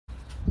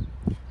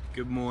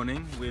Good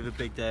morning, we have a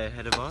big day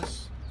ahead of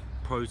us.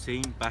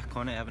 Protein, back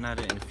on it, haven't had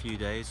it in a few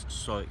days,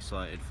 so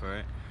excited for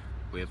it.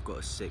 We have got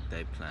a sick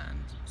day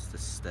planned, so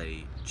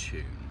stay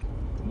tuned.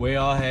 We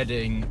are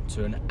heading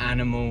to an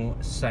animal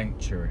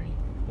sanctuary.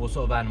 What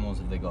sort of animals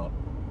have they got?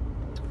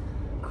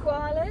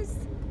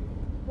 Koalas,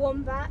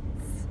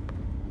 wombats,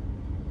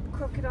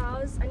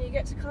 crocodiles, and you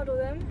get to cuddle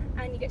them,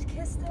 and you get to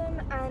kiss them,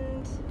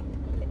 and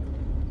lick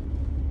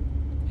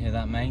them. Hear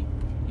that, mate?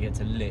 You get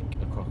to lick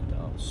a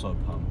crocodile, so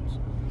pumped.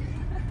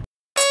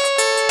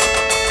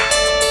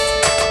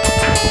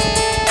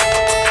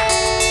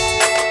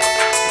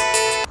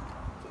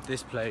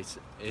 This place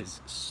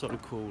is so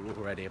cool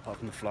already, apart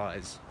from the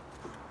flies.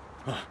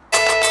 You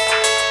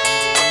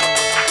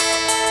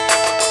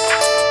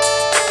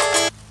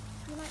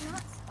like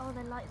nuts? Oh,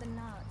 they like the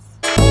nuts.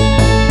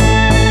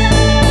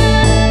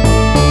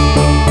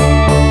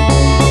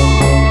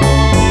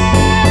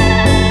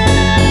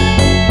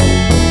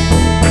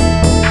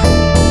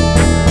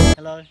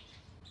 Hello.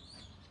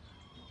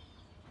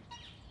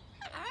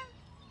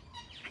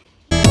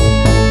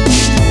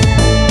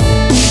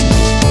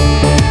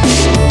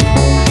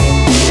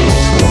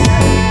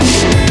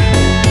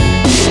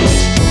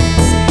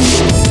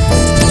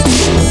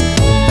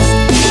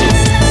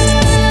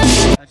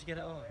 How'd you get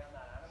it off?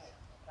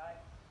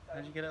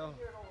 How'd you get it off?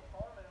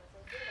 Oh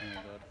my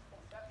god.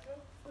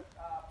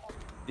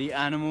 The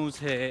animals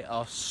here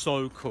are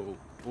so cool.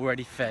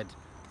 Already fed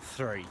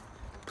 3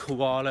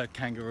 koala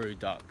kangaroo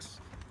ducks.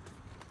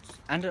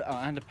 And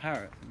a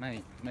parrot,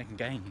 mate, making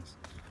gains.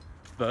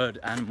 Bird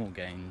animal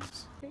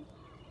gains.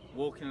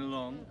 Walking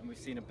along and we've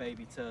seen a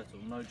baby turtle,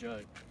 no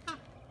joke.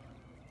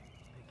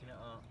 Picking it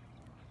up.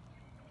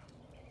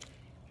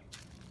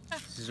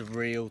 This is a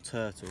real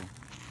turtle.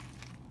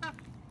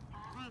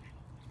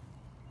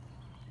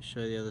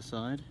 Show the other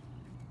side.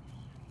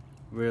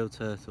 Real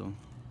turtle.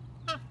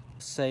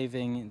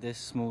 Saving this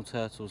small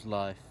turtle's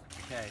life.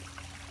 Okay.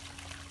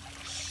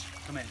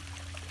 Come in.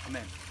 Come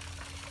in.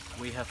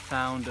 We have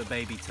found a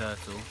baby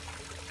turtle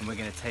and we're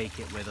going to take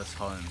it with us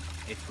home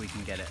if we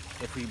can get it.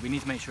 We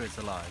need to make sure it's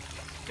alive.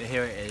 But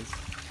here it is.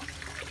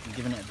 I'm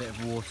giving it a bit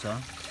of water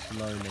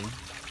slowly.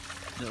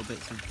 Little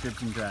bits of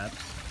dribs and drabs.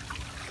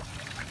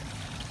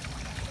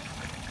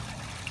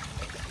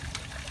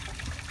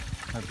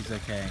 Hope he's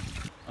okay.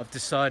 I've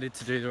decided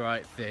to do the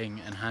right thing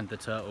and hand the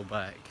turtle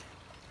back.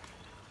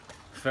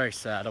 It's very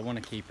sad. I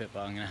want to keep it,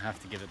 but I'm going to have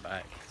to give it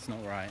back. It's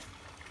not right.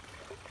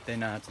 They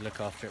know how to look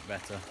after it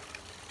better.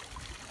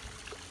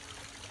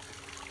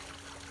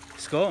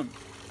 It's gone.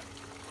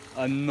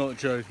 I'm not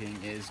joking,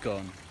 it is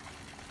gone.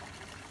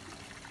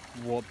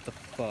 What the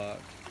fuck?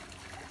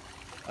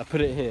 I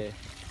put it here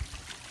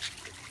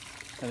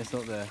and it's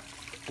not there.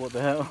 What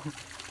the hell?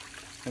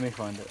 Let me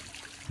find it.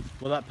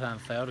 Well, that plan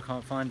failed, I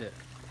can't find it.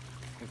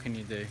 What can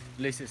you do? At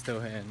least it's still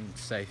here and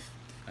safe,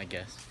 I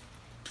guess.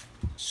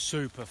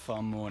 Super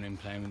fun morning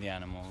playing with the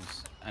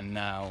animals, and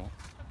now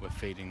we're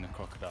feeding the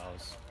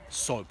crocodiles.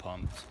 So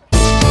pumped.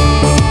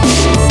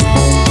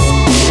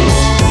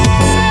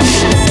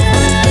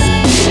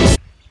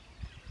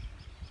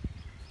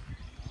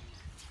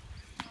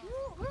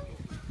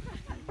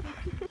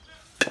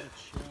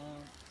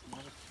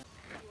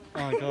 Oh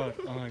my god,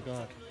 oh my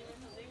god.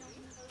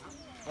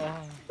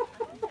 Oh.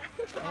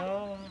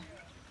 Oh.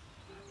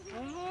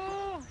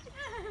 Oh.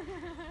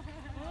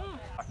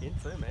 Back in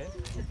too, man.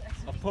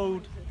 I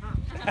pulled.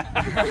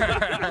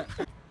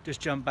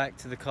 Just jump back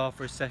to the car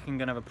for a second,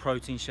 gonna have a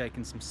protein shake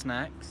and some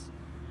snacks.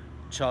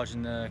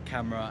 Charging the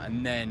camera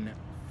and then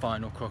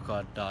final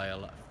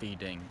crocodile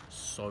feeding.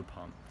 So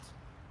pumped.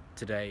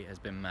 Today has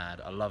been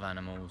mad. I love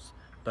animals.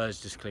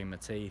 Birds just clean my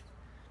teeth.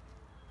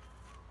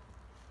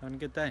 Having a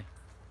good day.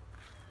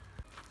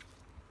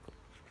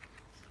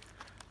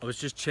 I was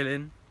just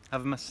chilling,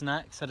 having my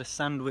snacks, had a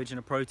sandwich and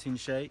a protein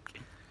shake,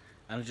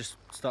 and I just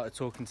started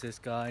talking to this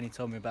guy and he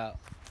told me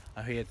about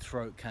how he had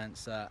throat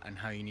cancer and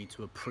how you need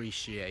to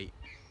appreciate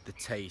the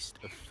taste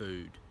of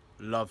food.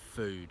 Love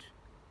food.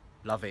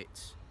 Love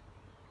it.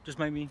 Just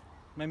made me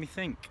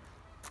think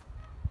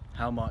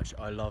how much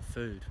I love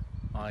food.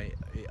 I'm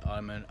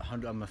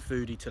a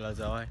foodie till I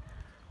die.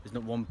 There's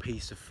not one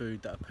piece of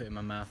food that I put in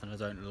my mouth and I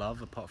don't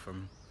love, apart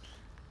from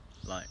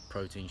like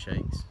protein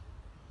shakes.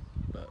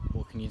 But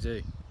what can you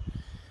do?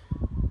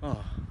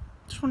 Oh,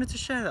 just wanted to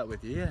share that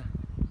with you, yeah.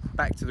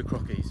 Back to the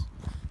crockies.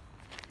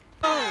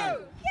 Go!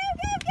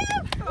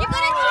 You gotta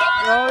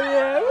Oh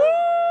yeah!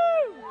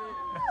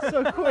 Woo!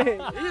 So quick!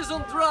 He's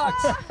on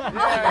drugs!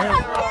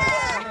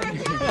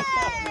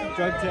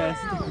 Drug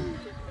test.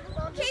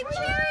 keep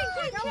cheering,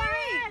 keep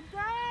cheering!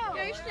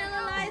 Go still,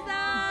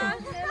 Eliza!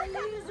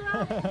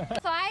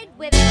 Side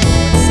with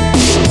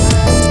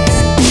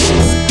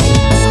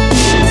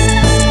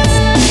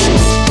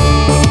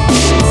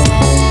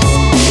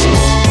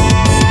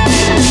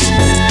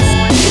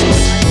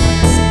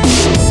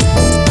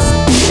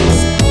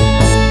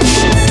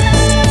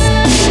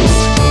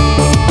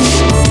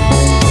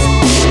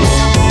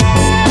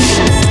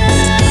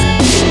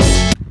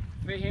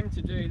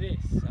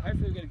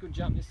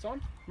Jump this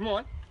time. Come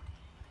on.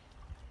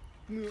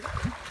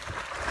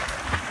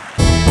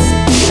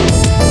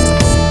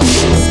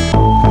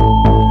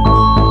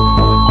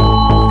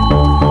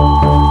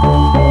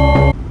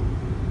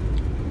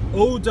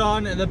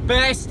 done at the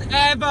best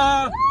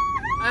ever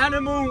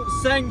animal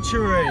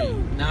sanctuary.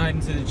 Now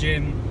heading to the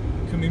gym.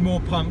 Can be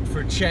more pumped for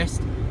a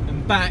chest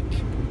and back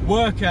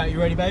workout. You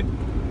ready, babe?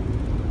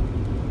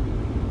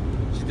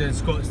 She's doing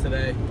squats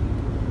today.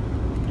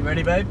 You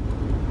ready, babe?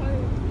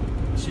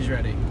 She's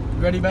ready. You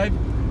ready, babe?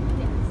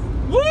 Yes.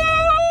 Woo!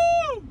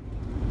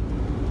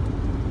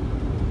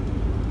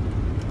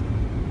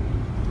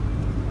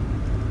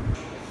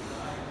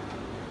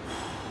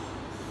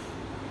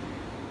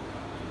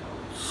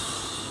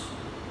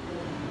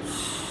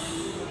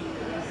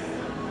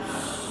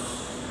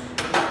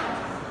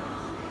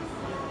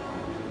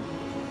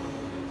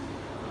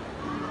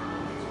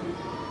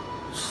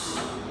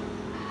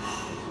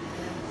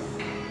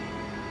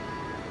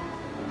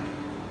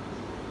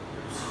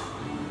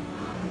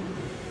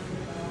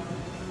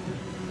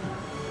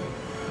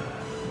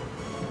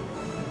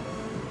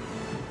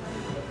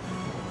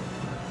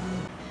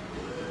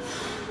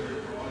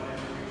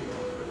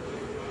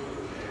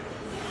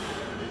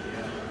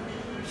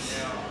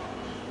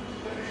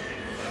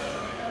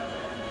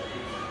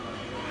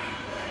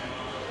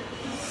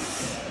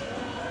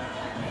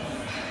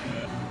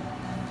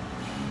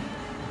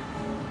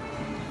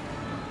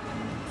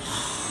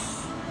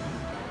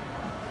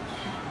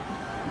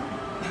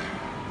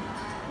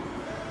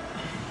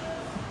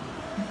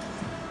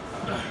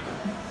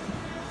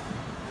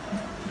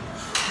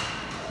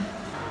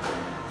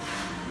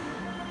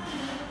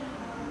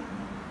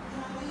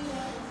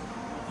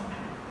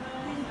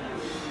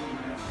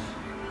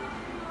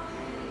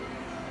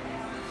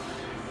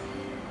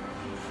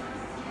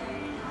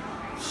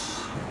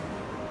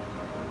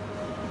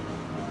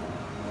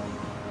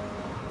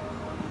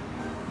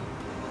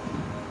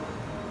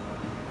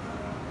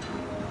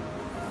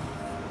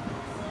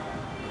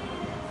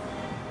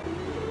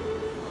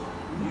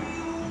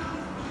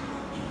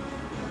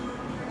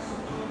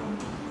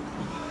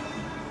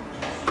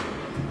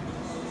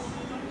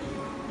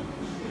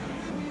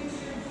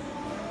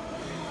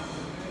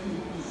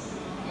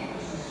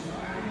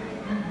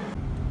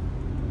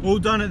 All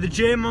done at the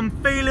gym. I'm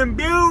feeling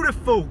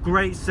beautiful.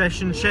 Great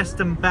session, chest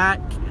and back.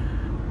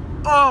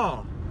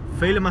 Oh,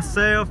 feeling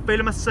myself,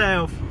 feeling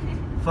myself.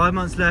 5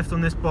 months left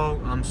on this bolt.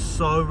 I'm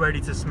so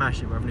ready to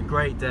smash it. We're having a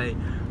great day.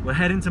 We're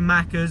heading to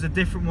Macca's, a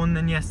different one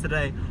than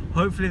yesterday.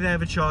 Hopefully they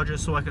have a charger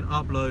so I can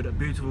upload a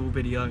beautiful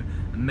video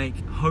and make,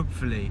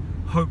 hopefully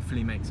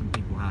make some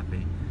people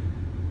happy.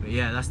 But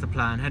yeah, that's the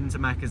plan. Heading to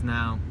Macca's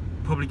now.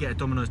 Probably get a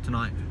Domino's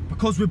tonight.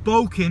 Because we're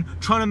bulking,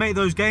 trying to make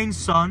those gains,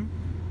 son.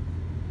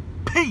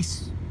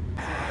 Peace!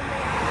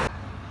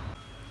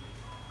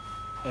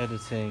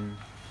 Editing.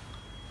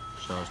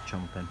 Charles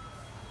chomping.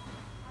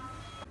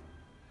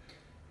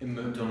 In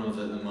McDonald's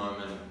at the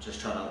moment,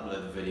 just trying to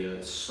upload the video.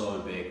 It's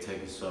so big,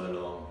 taking so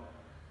long,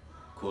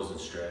 causing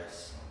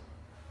stress.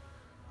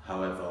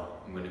 However,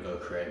 I'm gonna go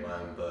create my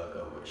own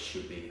burger, which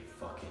should be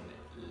fucking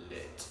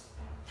lit.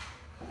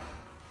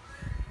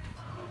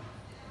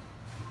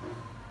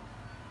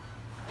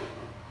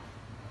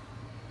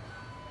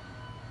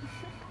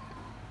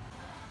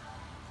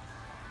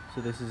 So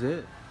this is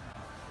it.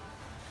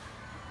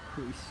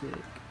 Pretty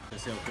sick.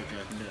 Let's see how quickly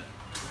I can do it.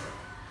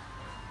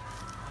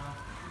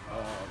 Oh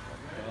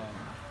my god.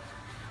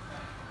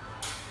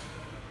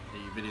 Yeah,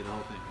 you video the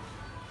whole thing.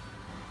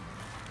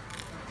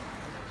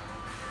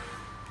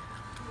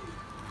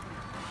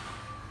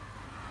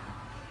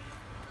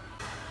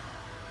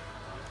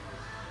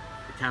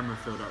 The camera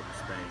filled up with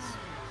space,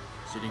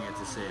 so you didn't get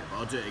to see it, but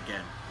I'll do it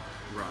again.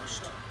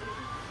 Rushed.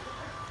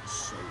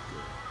 So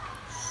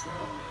good. So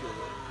good.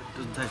 It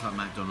doesn't taste like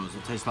McDonald's,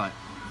 it tastes like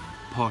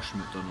posh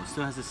McDonald's.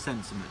 Still has a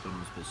sense of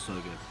McDonald's, but it's so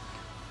good.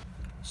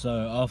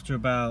 So after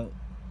about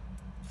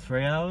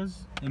 3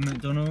 hours in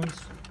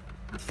McDonald's,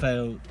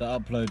 the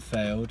upload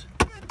failed.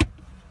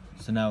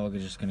 So now we're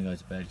just gonna go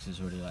to bed because it's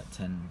already like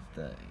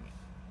 10:30.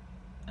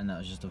 And that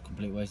was just a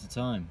complete waste of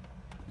time.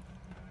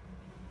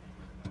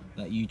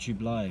 That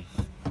YouTube life.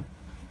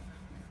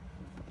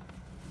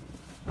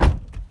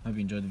 Hope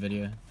you enjoyed the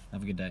video.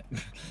 Have a good day.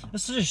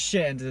 That's such a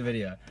shit end to the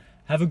video.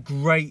 Have a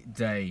great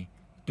day.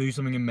 Do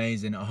something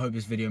amazing. I hope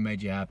this video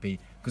made you happy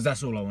because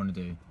that's all I want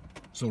to do.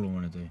 That's all I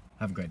want to do.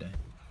 Have a great day.